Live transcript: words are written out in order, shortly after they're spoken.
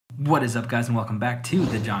What is up, guys, and welcome back to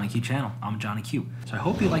the Johnny Q channel. I'm Johnny Q. So I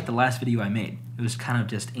hope you liked the last video I made. It was kind of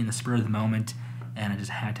just in the spur of the moment, and I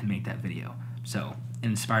just had to make that video. So it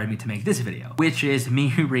inspired me to make this video, which is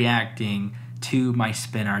me reacting to my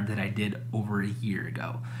spin art that I did over a year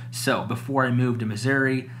ago. So before I moved to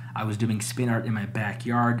Missouri, I was doing spin art in my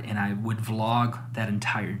backyard, and I would vlog that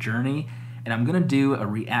entire journey. And I'm gonna do a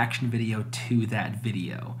reaction video to that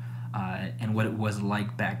video and what it was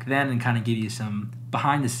like back then, and kind of give you some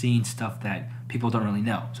behind the scenes stuff that people don't really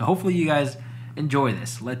know. So hopefully you guys enjoy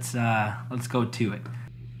this. Let's go to it.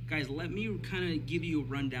 Guys, let me kind of give you a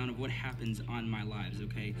rundown of what happens on my lives,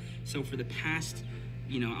 okay? So for the past,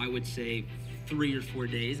 I would say 3 or 4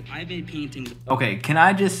 days, I've been painting. Okay, can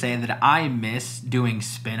I just say that I miss doing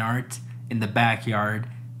spin art in the backyard,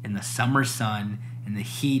 in the summer sun, in the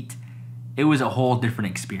heat. It was a whole different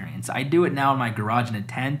experience. I do it now in my garage in a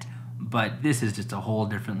tent, but this is just a whole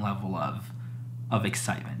different level of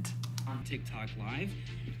excitement. On TikTok Live,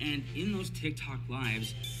 and in those TikTok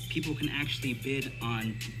Lives, people can actually bid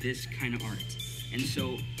on this kind of art. And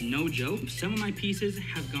so, no joke, some of my pieces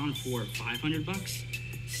have gone for $500,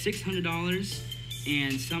 $600,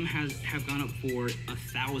 and some have gone up for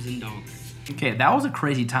 $1,000. Okay, that was a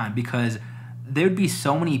crazy time because there'd be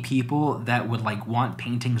so many people that would want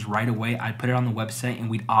paintings right away. I'd put it on the website and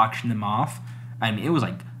we'd auction them off. I mean, it was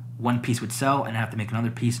like one piece would sell and I have to make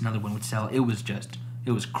another piece, another one would sell. It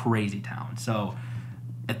was crazy town. So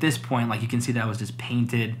at this point, you can see that I was just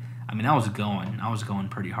painted. I mean, I was going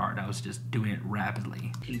pretty hard. I was just doing it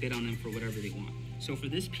rapidly. You can bid on them for whatever they want. So for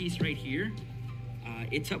this piece right here,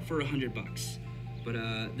 it's up for $100, but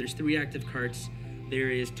there's 3 active carts.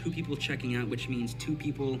 There is 2 people checking out, which means 2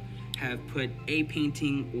 people have put a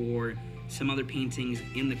painting or some other paintings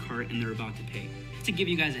in the cart and they're about to pay. To give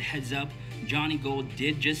you guys a heads up, Johnny Gold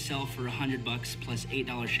did just sell for $100 plus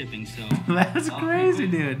 $8 shipping, so that's crazy,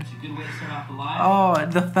 dude. It's a good way to start off the live. Oh,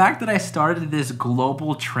 the fact that I started this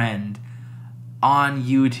global trend on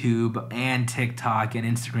YouTube and TikTok and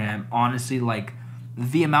Instagram, honestly,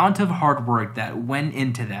 the amount of hard work that went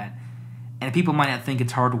into that. And people might not think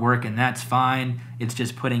it's hard work, and that's fine. It's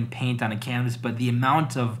just putting paint on a canvas. But the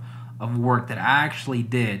amount of work that I actually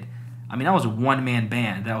did, I mean, I was a one-man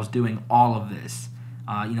band that was doing all of this.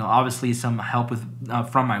 Obviously some help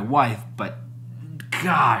from my wife, but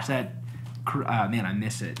gosh, man, I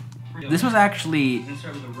miss it. This was actually,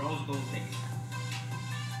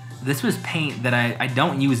 this was paint that I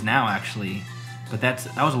don't use now, actually. But that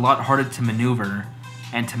was a lot harder to maneuver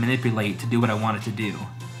and to manipulate to do what I wanted to do,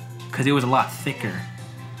 because it was a lot thicker.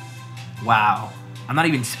 Wow. I'm not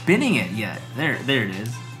even spinning it yet. There it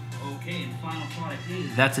is. Okay, and final product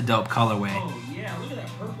is... That's a dope colorway. Oh yeah, look at that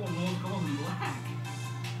purple, rose gold, and black.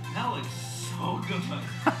 That looks so good.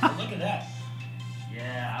 Look at that.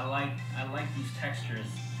 Yeah, I like these textures.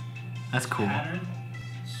 That's cool. Pattern,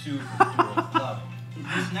 super cool. Love it.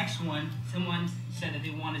 This next one, someone said that they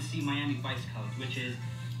want to see Miami Vice colors, which is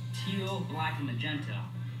teal, black, and magenta.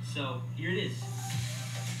 So here it is.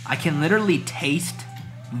 I can literally taste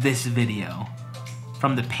this video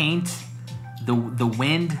from the paint, the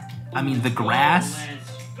wind. I mean, the grass.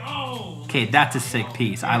 Let's go. Okay, that's a sick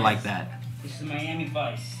piece. I like that. This is Miami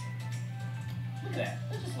Vice. Look at that.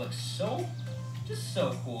 That just looks so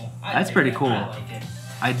cool. That's pretty cool. I like it.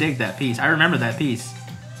 I dig that piece. I remember that piece.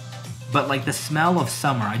 But the smell of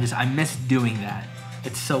summer, I miss doing that.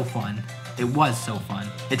 It's so fun. It was so fun.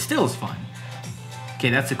 It still is fun. Okay,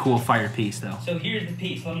 that's a cool fire piece, though. So here's the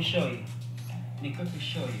piece. Let me show you. Let me quickly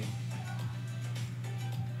show you.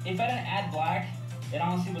 If I didn't add black, it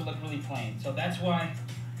honestly would look really plain. So that's why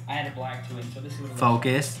I added black to it. So this is what it looks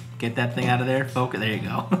like. Get that thing out of there. Focus. There you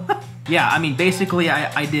go. Yeah, I mean, basically,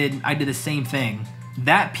 I did the same thing.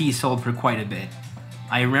 That piece sold for quite a bit.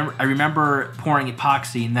 I remember pouring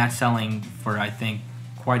epoxy and that selling for, I think,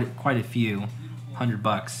 quite a few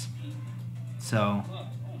 $100. So,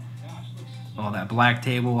 oh, that black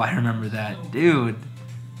table, I remember that, dude.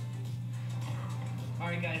 All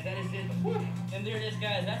right, guys, that is it. And there it is,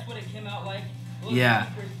 guys. That's what it came out like. Yeah.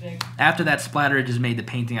 After that splatter, it just made the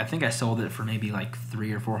painting. I think I sold it for maybe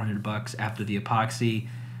 $300 or $400 after the epoxy.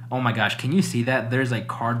 Oh my gosh, can you see that? There's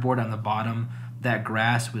cardboard on the bottom. That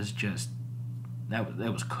grass was just, that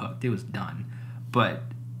was cooked. It was done. But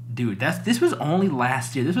dude, this was only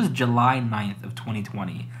last year. This was July 9th of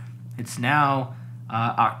 2020. It's now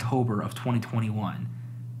October of 2021.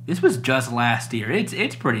 This was just last year.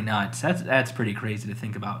 It's pretty nuts. That's pretty crazy to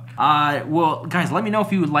think about. Well, guys, let me know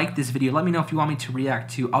if you like this video. Let me know if you want me to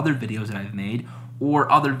react to other videos that I've made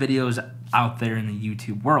or other videos out there in the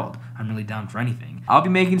YouTube world. I'm really down for anything. I'll be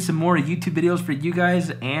making some more YouTube videos for you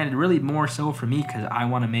guys, and really more so for me because I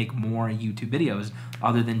want to make more YouTube videos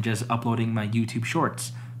other than just uploading my YouTube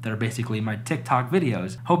shorts that are basically my TikTok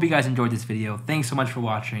videos. Hope you guys enjoyed this video. Thanks so much for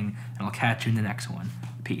watching, and I'll catch you in the next one.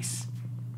 Peace.